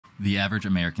The average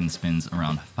American spends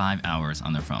around 5 hours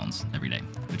on their phones every day,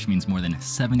 which means more than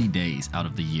 70 days out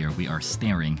of the year we are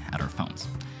staring at our phones.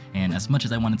 And as much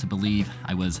as I wanted to believe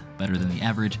I was better than the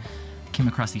average, I came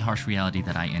across the harsh reality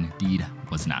that I indeed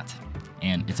was not.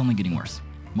 And it's only getting worse.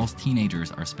 Most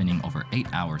teenagers are spending over 8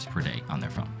 hours per day on their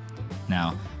phone.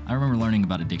 Now, I remember learning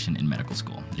about addiction in medical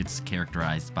school. It's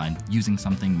characterized by using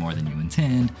something more than you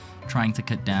intend, trying to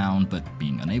cut down but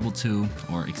being unable to,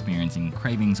 or experiencing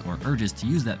cravings or urges to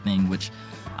use that thing, which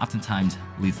oftentimes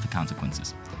leads to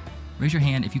consequences. Raise your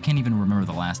hand if you can't even remember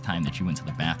the last time that you went to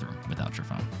the bathroom without your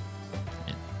phone.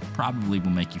 It probably will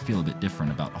make you feel a bit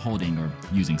different about holding or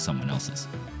using someone else's.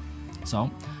 So,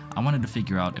 I wanted to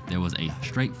figure out if there was a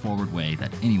straightforward way that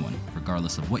anyone,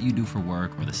 regardless of what you do for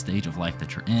work or the stage of life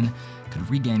that you're in, could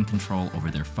regain control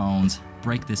over their phones,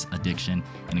 break this addiction,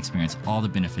 and experience all the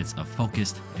benefits of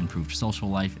focused, improved social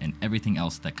life, and everything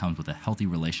else that comes with a healthy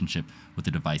relationship with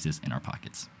the devices in our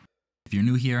pockets. If you're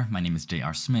new here, my name is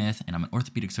J.R. Smith, and I'm an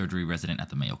orthopedic surgery resident at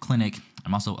the Mayo Clinic.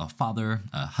 I'm also a father,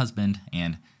 a husband,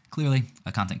 and clearly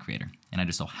a content creator. And I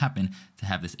just so happen to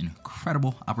have this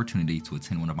incredible opportunity to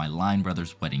attend one of my line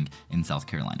brothers' wedding in South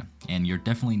Carolina. And you're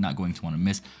definitely not going to want to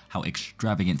miss how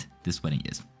extravagant this wedding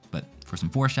is. But for some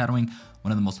foreshadowing,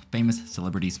 one of the most famous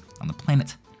celebrities on the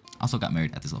planet also got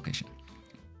married at this location.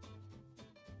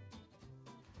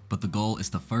 But the goal is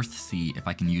to first see if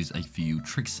I can use a few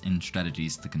tricks and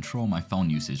strategies to control my phone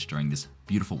usage during this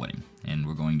beautiful wedding. And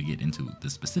we're going to get into the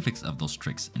specifics of those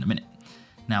tricks in a minute.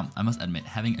 Now, I must admit,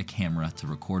 having a camera to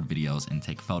record videos and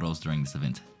take photos during this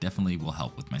event definitely will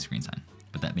help with my screen time.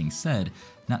 But that being said,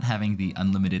 not having the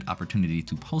unlimited opportunity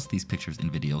to post these pictures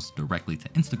and videos directly to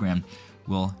Instagram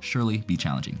will surely be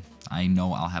challenging. I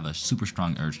know I'll have a super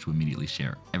strong urge to immediately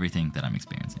share everything that I'm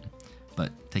experiencing.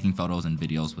 But taking photos and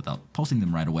videos without posting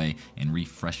them right away and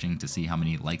refreshing to see how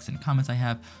many likes and comments I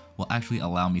have will actually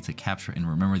allow me to capture and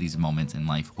remember these moments in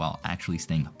life while actually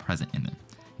staying present in them.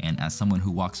 And as someone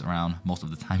who walks around most of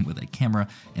the time with a camera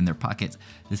in their pockets,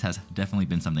 this has definitely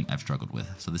been something I've struggled with.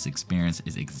 So this experience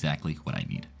is exactly what I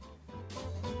need.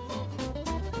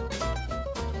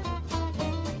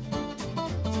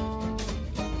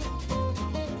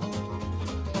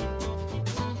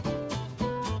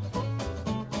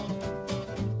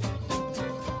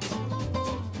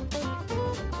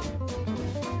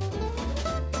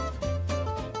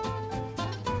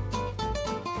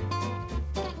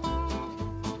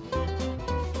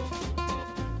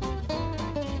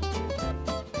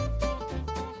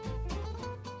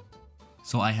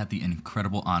 So I had the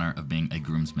incredible honor of being a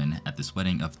groomsman at this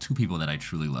wedding of two people that I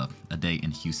truly love, Ade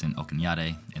and Houston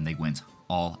Okenyade, and they went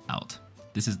all out.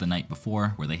 This is the night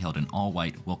before where they held an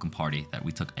all-white welcome party that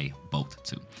we took a boat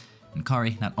to. And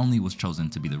Kari not only was chosen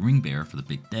to be the ring bearer for the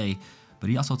big day, but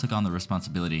he also took on the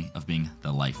responsibility of being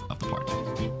the life of the party.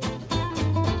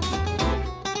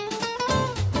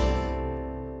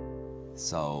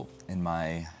 So in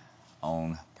my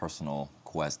own personal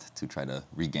quest to try to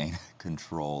regain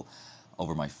control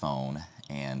over my phone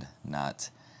and not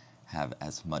have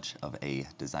as much of a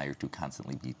desire to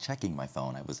constantly be checking my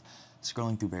phone, I was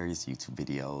scrolling through various YouTube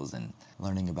videos and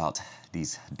learning about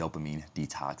these dopamine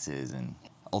detoxes. And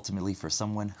ultimately, for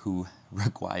someone who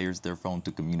requires their phone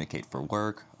to communicate for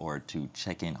work or to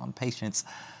check in on patients,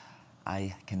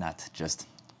 I cannot just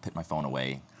put my phone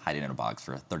away, hide it in a box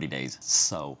for 30 days.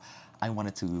 So I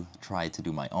wanted to try to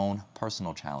do my own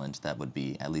personal challenge that would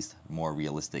be at least more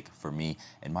realistic for me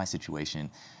in my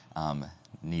situation,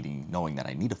 knowing that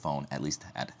I need a phone at least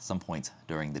at some point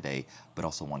during the day, but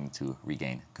also wanting to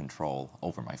regain control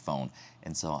over my phone.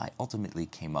 And so I ultimately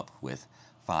came up with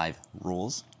 5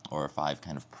 rules or 5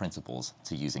 kind of principles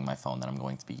to using my phone that I'm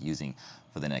going to be using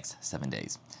for the next 7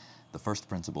 days. The first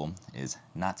principle is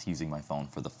not using my phone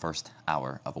for the first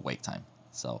hour of awake time.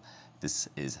 So this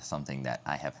is something that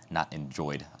I have not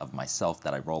enjoyed of myself,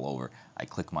 that I roll over, I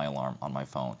click my alarm on my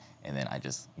phone, and then I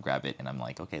just grab it and I'm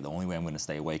like, okay, the only way I'm going to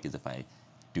stay awake is if I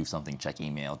do something, check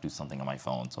email, do something on my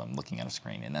phone, so I'm looking at a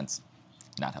screen, and that's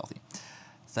not healthy.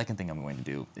 Second thing I'm going to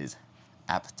do is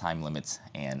app time limits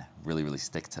and really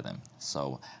stick to them.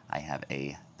 So I have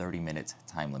a 30-minute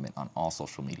time limit on all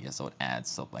social media, so it adds,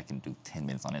 so I can do 10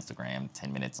 minutes on Instagram,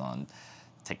 10 minutes on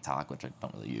TikTok, which I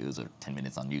don't really use, or 10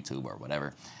 minutes on YouTube or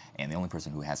whatever. And the only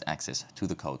person who has access to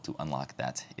the code to unlock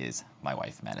that is my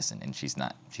wife, Madison, and she's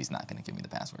not going to give me the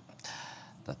password.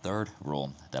 The third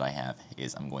rule that I have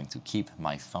is I'm going to keep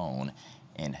my phone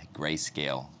in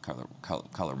grayscale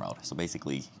color mode. So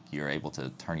basically, you're able to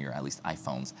turn your, at least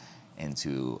iPhones,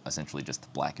 into essentially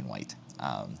just black and white.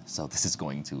 So this is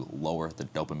going to lower the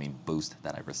dopamine boost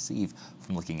that I receive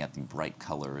from looking at the bright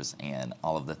colors and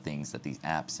all of the things that these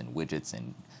apps and widgets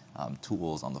and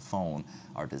tools on the phone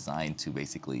are designed to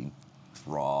basically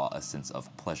draw a sense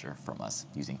of pleasure from us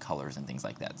using colors and things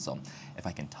like that. So if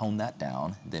I can tone that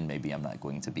down, then maybe I'm not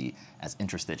going to be as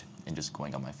interested in just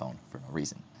going on my phone for no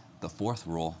reason. The fourth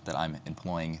rule that I'm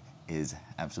employing is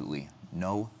absolutely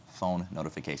no phone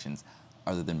notifications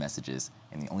other than messages.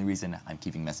 And the only reason I'm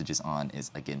keeping messages on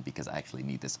is, again, because I actually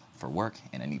need this for work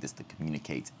and I need this to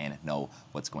communicate and know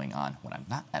what's going on when I'm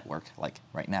not at work, like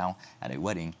right now at a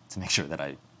wedding, to make sure that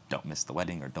I don't miss the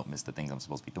wedding or don't miss the things I'm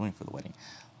supposed to be doing for the wedding.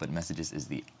 But messages is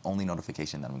the only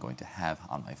notification that I'm going to have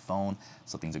on my phone,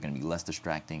 so things are going to be less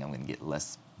distracting. I'm going to get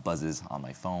less buzzes on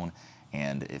my phone,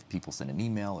 and if people send an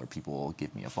email or people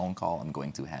give me a phone call, I'm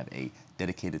going to have a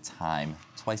dedicated time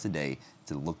twice a day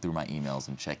to look through my emails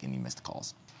and check any missed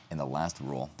calls. And the last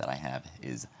rule that I have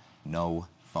is no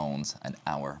phones an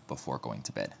hour before going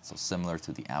to bed. So similar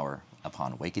to the hour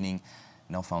upon awakening,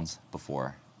 no phones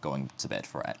before going to bed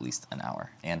for at least an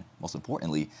hour. And most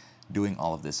importantly, doing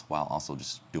all of this while also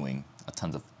just doing a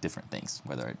tons of different things,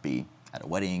 whether it be at a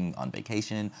wedding, on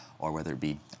vacation, or whether it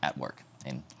be at work.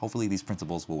 And hopefully these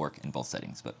principles will work in both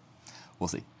settings, but we'll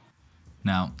see.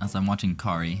 Now, as I'm watching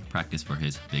Kari practice for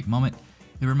his big moment,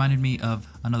 it reminded me of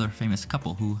another famous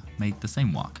couple who made the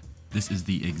same walk. This is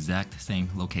the exact same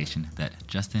location that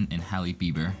Justin and Hailey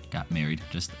Bieber got married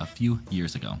just a few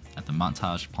years ago at the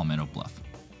Montage Palmetto Bluff.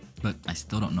 But I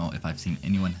still don't know if I've seen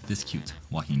anyone this cute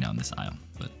walking down this aisle,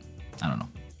 but I don't know,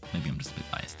 maybe I'm just a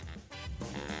bit biased.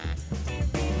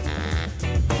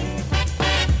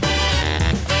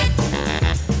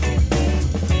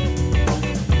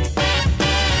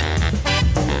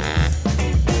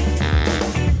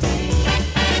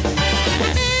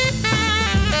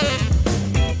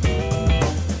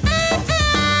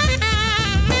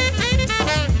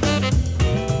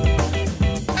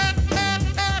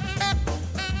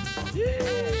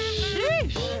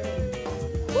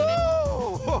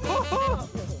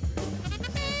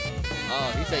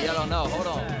 Oh, he said, y'all don't know. Hold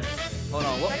on. Hold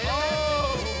on. Whoop.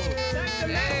 Oh!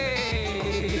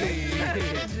 Hey!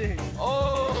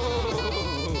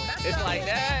 Oh! It's like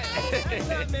that?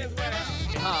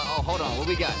 Oh, hold on. What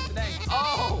we got?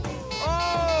 Oh!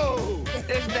 Oh!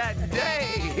 It's that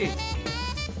day!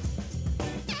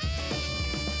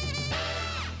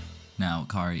 Now,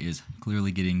 Kari is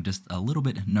clearly getting just a little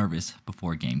bit nervous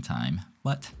before game time,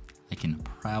 but I can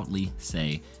proudly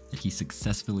say that he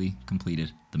successfully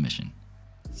completed the mission.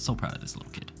 So proud of this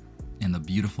little kid. And the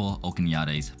beautiful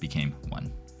Okanyates became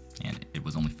one. And it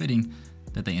was only fitting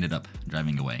that they ended up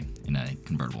driving away in a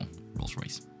convertible Rolls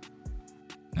Royce.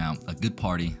 Now, a good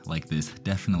party like this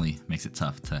definitely makes it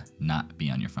tough to not be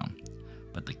on your phone.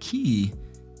 But the key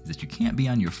is that you can't be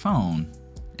on your phone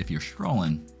if you're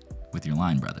strolling with your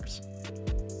line brothers.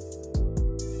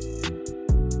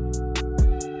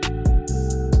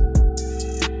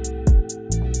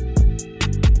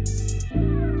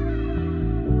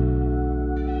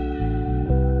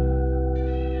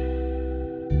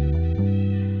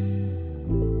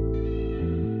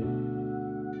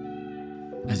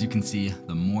 As you can see,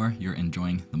 the more you're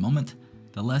enjoying the moment,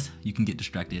 the less you can get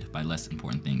distracted by less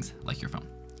important things like your phone.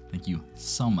 Thank you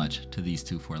so much to these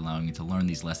two for allowing me to learn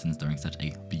these lessons during such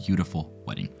a beautiful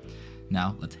wedding.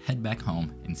 Now let's head back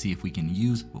home and see if we can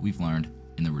use what we've learned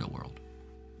in the real world.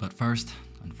 But first,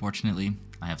 unfortunately,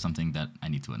 I have something that I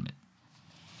need to admit.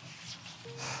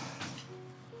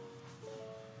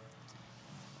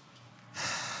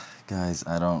 Guys,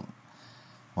 I don't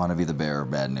want to be the bearer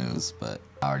of bad news, but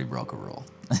I already broke a rule.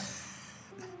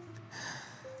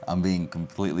 I'm being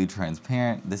completely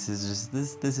transparent. This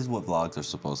is what vlogs are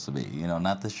supposed to be. You know,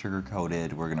 not the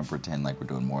sugar-coated, we're gonna pretend like we're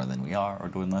doing more than we are or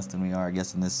doing less than we are, I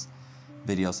guess in this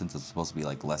video, since it's supposed to be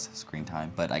like less screen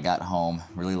time. But I got home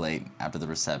really late after the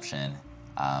reception,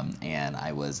 and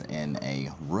I was in a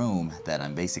room that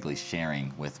I'm basically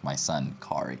sharing with my son,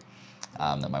 Kari,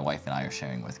 that my wife and I are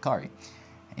sharing with Kari.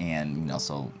 And, you know,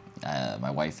 so my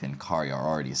wife and Kari are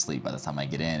already asleep. By the time I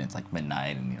get in, it's like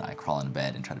midnight, and, you know, I crawl into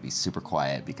bed and try to be super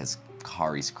quiet because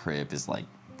Kari's crib is like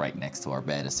right next to our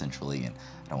bed, essentially, and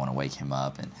I don't want to wake him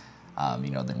up. And,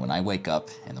 you know, then when I wake up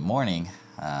in the morning,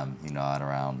 you know, at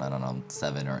around, I don't know,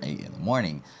 7 or 8 in the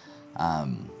morning,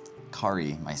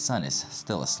 Kari, my son, is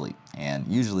still asleep. And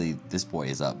usually this boy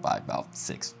is up by about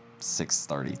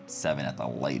 6:30, 7 at the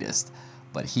latest.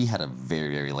 But he had a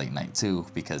very, very late night too,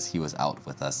 because he was out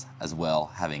with us as well,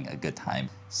 having a good time.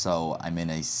 So I'm in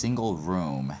a single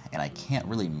room and I can't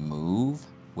really move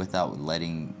without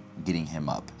getting him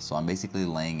up. So I'm basically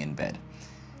laying in bed,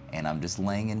 and I'm just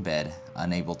laying in bed,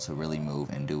 unable to really move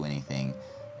and do anything.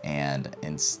 And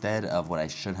instead of what I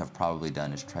should have probably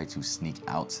done is try to sneak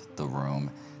out the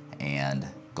room and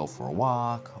go for a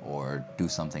walk or do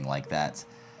something like that.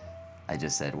 I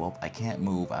just said, well, I can't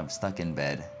move, I'm stuck in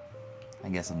bed. I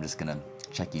guess I'm just gonna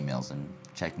check emails and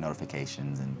check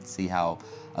notifications and see how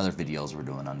other videos were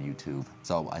doing on YouTube.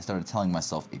 So I started telling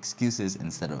myself excuses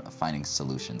instead of finding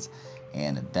solutions.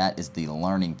 And that is the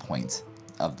learning point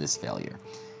of this failure,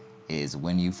 is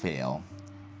when you fail,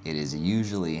 it is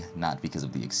usually not because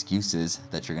of the excuses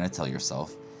that you're gonna tell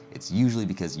yourself. It's usually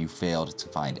because you failed to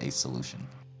find a solution.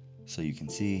 So you can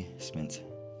see, spent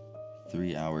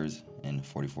 3 hours and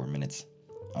 44 minutes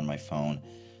on my phone.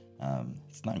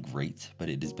 It's not great, but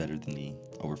it is better than the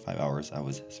over 5 hours I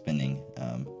was spending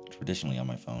traditionally on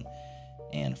my phone.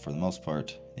 And for the most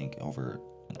part, I think over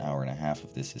an hour and a half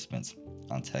of this is spent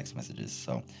on text messages.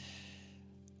 So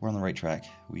we're on the right track.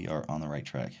 We are on the right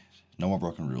track. No more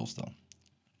broken rules, though.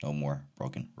 No more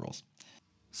broken rules.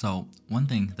 So one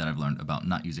thing that I've learned about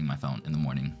not using my phone in the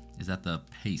morning is that the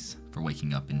pace for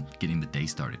waking up and getting the day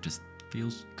started just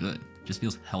feels good. It just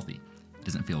feels healthy. It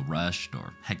doesn't feel rushed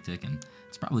or hectic, and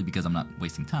it's probably because I'm not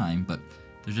wasting time, but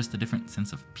there's just a different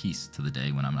sense of peace to the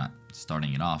day when I'm not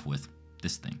starting it off with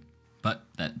this thing. But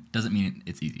that doesn't mean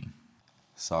it's easy.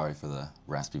 Sorry for the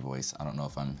raspy voice. I don't know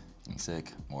if I'm getting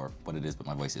sick or what it is, but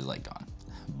my voice is like gone.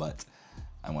 But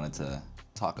I wanted to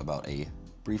talk about a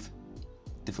brief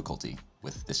difficulty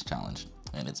with this challenge.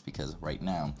 And it's because right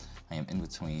now I am in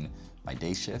between my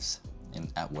day shifts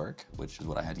at work, which is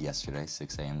what I had yesterday,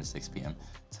 6 a.m. to 6 p.m.,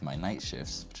 to my night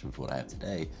shifts, which is what I have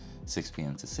today, 6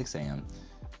 p.m. to 6 a.m.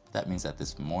 That means that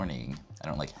this morning I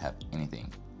don't have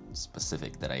anything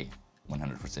specific that I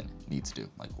 100% need to do,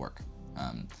 like work.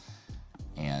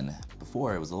 And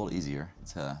before, it was a little easier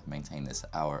to maintain this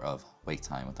hour of wake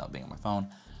time without being on my phone,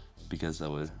 because I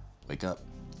would wake up,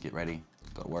 get ready,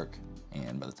 go to work,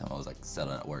 and by the time I was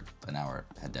settled at work, an hour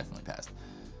had definitely passed.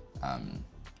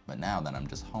 But now that I'm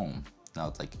just home, now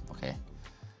it's okay,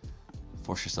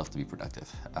 force yourself to be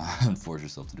productive, and force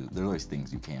yourself to do, there's always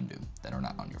things you can do that are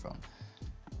not on your phone.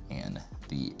 And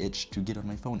the itch to get on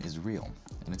my phone is real.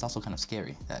 And it's also kind of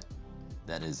scary.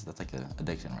 That's like an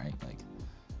addiction, right? Where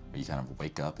you kind of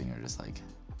wake up and you're just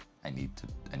I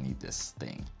need this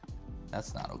thing.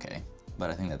 That's not okay. But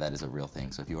I think that is a real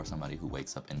thing. So if you are somebody who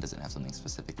wakes up and doesn't have something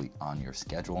specifically on your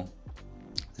schedule,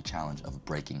 the challenge of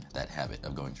breaking that habit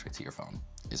of going straight to your phone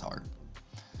is hard.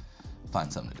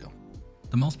 Find something to do.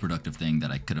 The most productive thing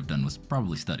that I could have done was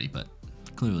probably study, but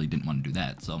clearly didn't want to do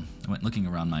that, so I went looking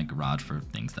around my garage for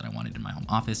things that I wanted in my home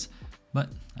office, but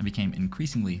I became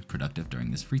increasingly productive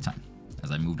during this free time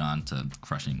as I moved on to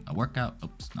crushing a workout.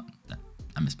 Oops, no,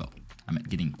 I misspoke. I meant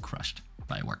getting crushed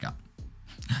by a workout.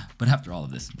 But after all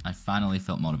of this, I finally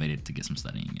felt motivated to get some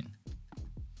studying in.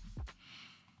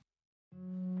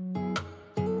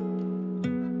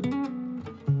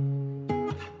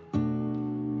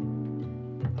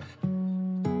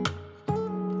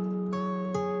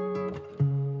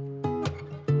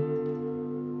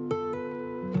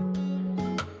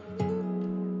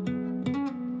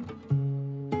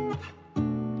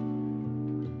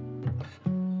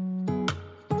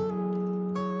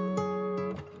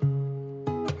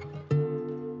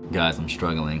 Guys, I'm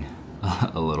struggling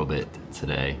a little bit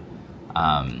today.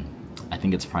 I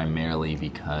think it's primarily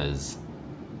because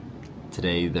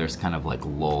today there's kind of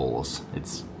lulls.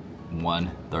 It's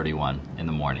 1:31 in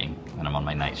the morning and I'm on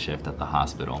my night shift at the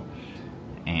hospital,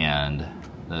 and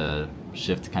the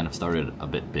shift kind of started a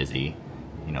bit busy.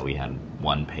 We had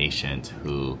one patient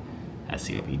who has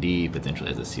COPD, potentially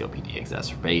has a COPD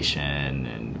exacerbation,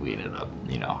 and we ended up,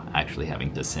 actually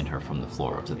having to send her from the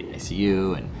floor up to the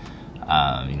ICU, and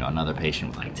another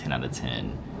patient with 10 out of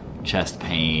 10 chest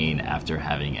pain after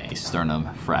having a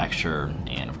sternum fracture,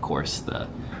 and of course the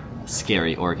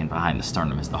scary organ behind the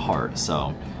sternum is the heart,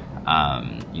 so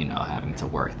having to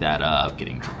work that up,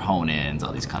 getting troponins,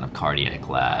 all these kind of cardiac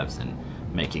labs, and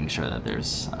making sure that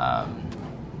there's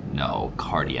no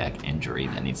cardiac injury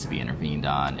that needs to be intervened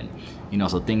on, and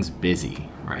so things busy,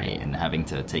 right, and having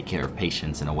to take care of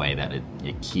patients in a way that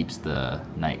it keeps the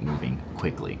night moving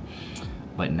quickly.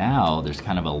 But now there's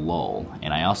kind of a lull,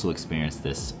 and I also experienced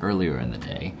this earlier in the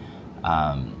day,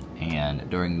 and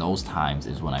during those times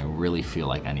is when I really feel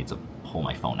like I need to pull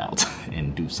my phone out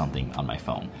and do something on my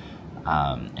phone,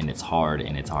 and it's hard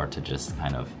to just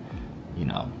kind of,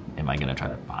 am I gonna try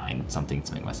to find something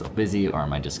to make myself busy, or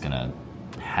am I just gonna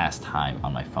pass time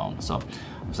on my phone? So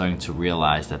I'm starting to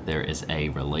realize that there is a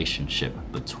relationship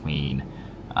between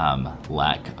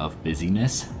lack of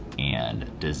busyness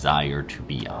and desire to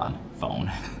be on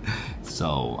phone.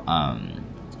 So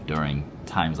during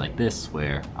times like this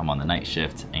where I'm on the night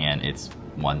shift and it's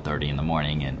 1:30 in the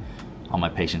morning and all my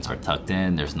patients are tucked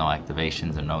in, there's no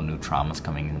activations and no new traumas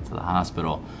coming into the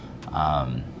hospital,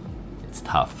 it's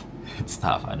tough. It's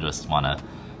tough. I just wanna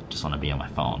be on my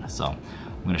phone. So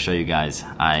I'm gonna show you guys.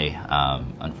 I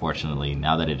unfortunately,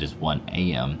 now that it is 1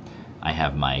 a.m., I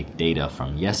have my data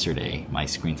from yesterday, my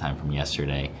screen time from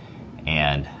yesterday,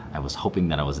 and I was hoping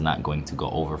that I was not going to go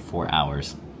over 4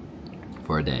 hours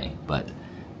for a day, but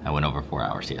I went over 4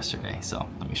 hours yesterday. So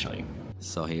let me show you.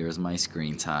 So here's my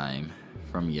screen time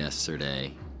from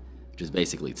yesterday, which is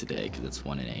basically today because it's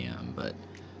 1 a.m., but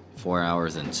 4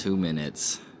 hours and 2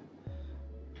 minutes.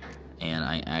 And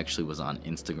I actually was on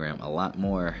Instagram a lot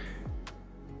more,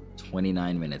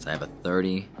 29 minutes. I have a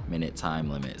 30-minute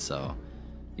time limit, so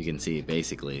you can see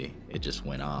basically it just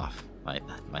went off.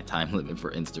 My time limit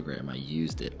for Instagram, I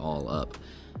used it all up.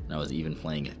 And I was even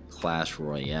playing Clash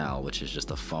Royale, which is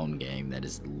just a phone game that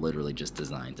is literally just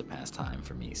designed to pass time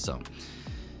for me. So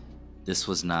this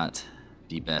was not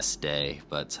the best day,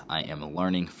 but I am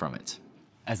learning from it.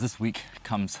 As this week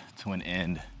comes to an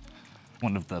end,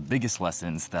 one of the biggest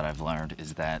lessons that I've learned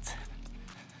is that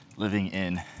living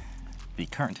in the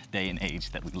current day and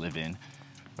age that we live in,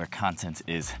 where content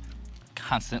is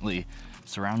constantly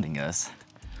surrounding us,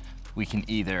 we can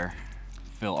either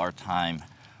fill our time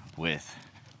with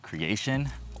creation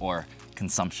or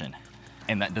consumption.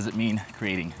 And that doesn't mean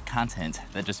creating content,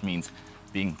 that just means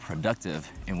being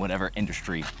productive in whatever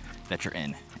industry that you're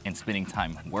in and spending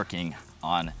time working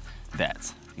on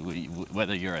that.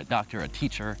 Whether you're a doctor, a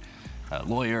teacher, a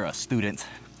lawyer, a student,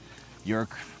 your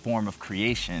form of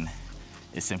creation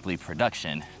is simply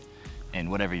production in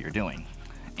whatever you're doing.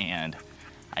 And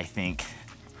I think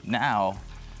now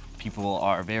people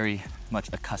are very much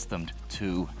accustomed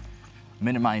to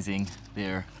minimizing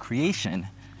their creation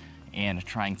and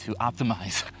trying to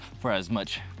optimize for as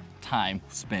much time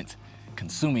spent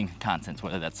consuming content,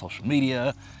 whether that's social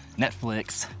media,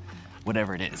 Netflix,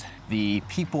 whatever it is. The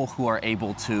people who are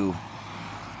able to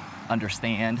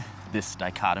understand this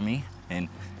dichotomy in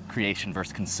creation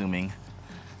versus consuming,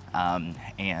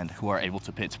 and who are able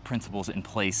to put principles in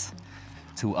place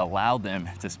to allow them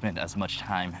to spend as much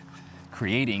time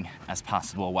creating as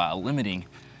possible while limiting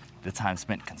the time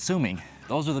spent consuming,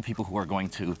 those are the people who are going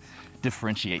to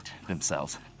differentiate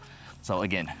themselves. So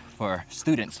again, for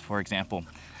students, for example,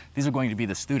 these are going to be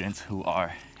the students who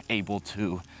are able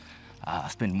to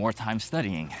spend more time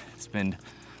studying, spend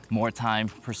more time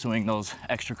pursuing those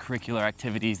extracurricular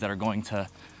activities that are going to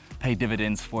pay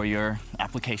dividends for your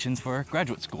applications for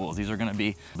graduate schools. These are going to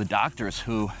be the doctors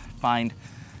who find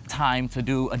time to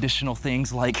do additional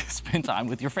things like spend time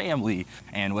with your family.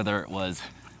 And whether it was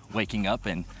waking up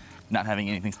and not having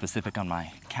anything specific on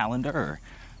my calendar or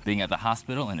being at the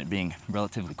hospital and it being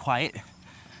relatively quiet,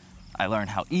 I learned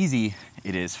how easy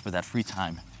it is for that free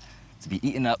time to be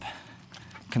eaten up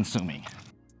consuming.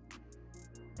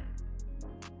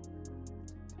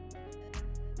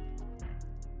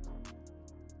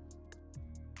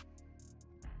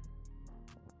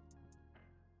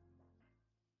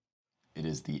 It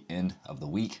is the end of the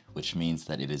week, which means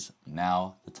that it is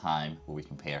now the time where we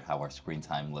compare how our screen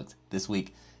time looked this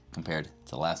week compared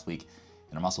to last week.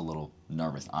 And I'm also a little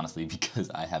nervous, honestly, because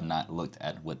I have not looked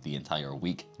at what the entire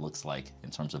week looks like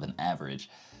in terms of an average.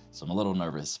 So I'm a little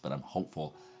nervous, but I'm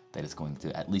hopeful that it's going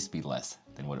to at least be less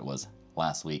than what it was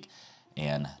last week.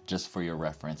 And just for your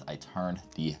reference, I turned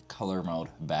the color mode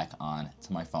back on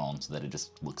to my phone so that it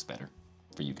just looks better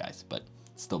for you guys, but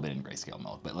still been in grayscale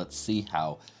mode. But let's see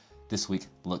how this week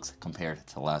looks compared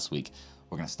to last week.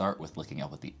 We're gonna start with looking at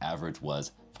what the average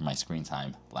was for my screen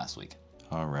time last week.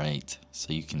 All right,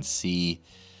 so you can see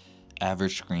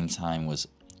average screen time was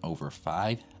over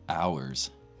 5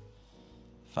 hours.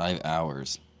 5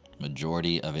 hours,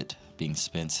 majority of it being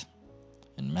spent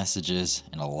in messages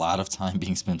and a lot of time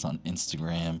being spent on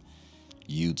Instagram,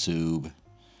 YouTube.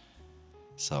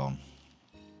 So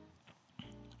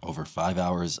over 5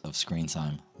 hours of screen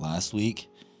time last week.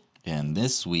 And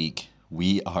this week,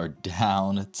 we are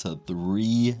down to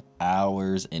 3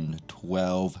 hours and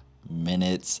 12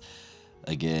 minutes.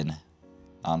 Again,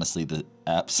 honestly, the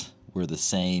apps were the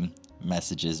same,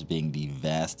 messages being the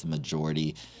vast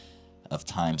majority of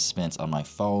time spent on my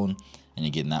phone. And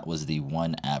again, that was the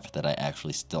one app that I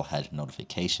actually still had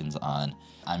notifications on.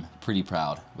 I'm pretty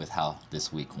proud with how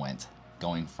this week went.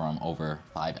 Going from over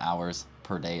 5 hours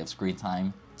per day of screen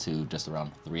time to just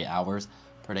around 3 hours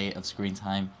per day of screen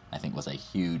time, I think was a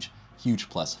huge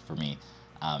plus for me.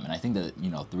 And I think that,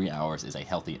 3 hours is a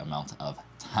healthy amount of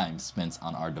time spent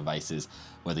on our devices,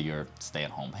 whether you're a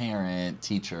stay-at-home parent,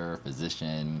 teacher,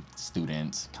 physician,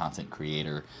 student, content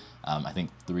creator. I think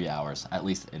 3 hours, at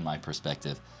least in my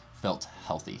perspective, felt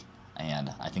healthy.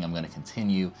 And I think I'm going to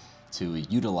continue to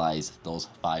utilize those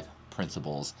 5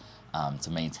 principles to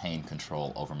maintain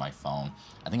control over my phone.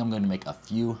 I think I'm going to make a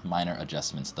few minor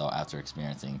adjustments though after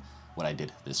experiencing what I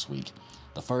did this week.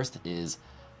 The first is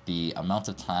the amount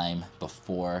of time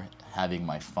before having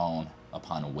my phone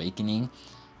upon awakening.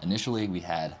 Initially, we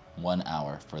had 1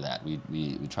 hour for that.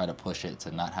 We try to push it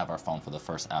to not have our phone for the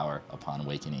first hour upon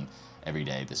awakening every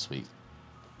day this week.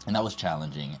 And that was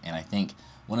challenging. And I think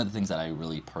one of the things that I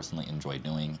really personally enjoy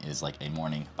doing is like a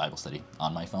morning Bible study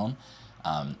on my phone.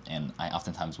 And I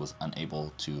oftentimes was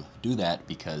unable to do that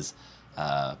because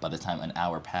by the time an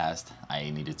hour passed,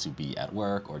 I needed to be at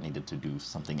work or needed to do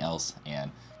something else and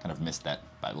kind of missed that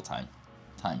Bible time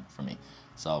for me.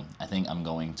 So I think I'm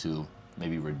going to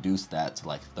maybe reduce that to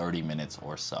like 30 minutes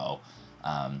or so,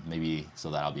 maybe so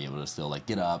that I'll be able to still like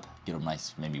get up, get a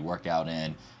nice maybe workout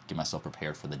in, get myself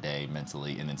prepared for the day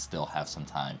mentally, and then still have some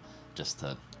time just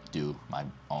to do my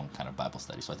own kind of Bible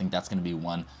study. So I think that's going to be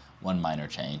one minor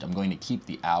change. I'm going to keep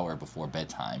the hour before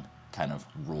bedtime kind of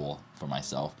rule for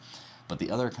myself. But the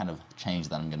other kind of change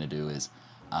that I'm going to do is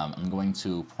I'm going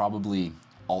to probably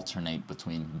alternate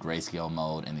between grayscale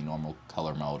mode and the normal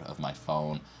color mode of my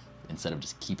phone instead of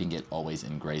just keeping it always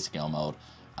in grayscale mode,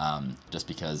 just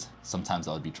because sometimes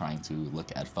I'll be trying to look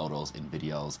at photos and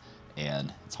videos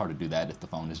and it's hard to do that if the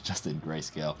phone is just in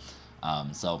grayscale.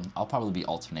 So I'll probably be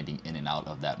alternating in and out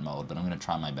of that mode, but I'm going to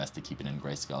try my best to keep it in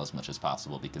grayscale as much as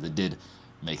possible because it did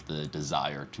make the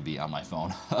desire to be on my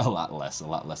phone a lot less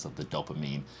of the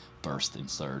dopamine burst and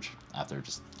surge after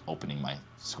just opening my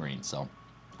screen. So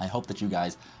I hope that you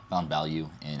guys found value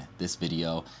in this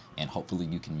video, and hopefully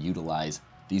you can utilize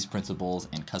these principles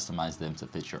and customize them to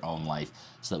fit your own life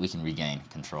so that we can regain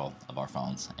control of our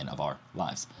phones and of our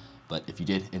lives. But if you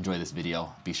did enjoy this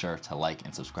video, be sure to like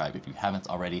and subscribe if you haven't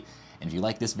already. And if you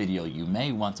like this video, you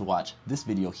may want to watch this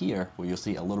video here where you'll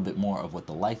see a little bit more of what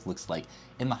the life looks like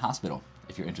in the hospital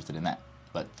if you're interested in that.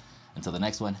 But until the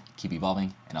next one, keep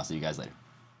evolving, and I'll see you guys later.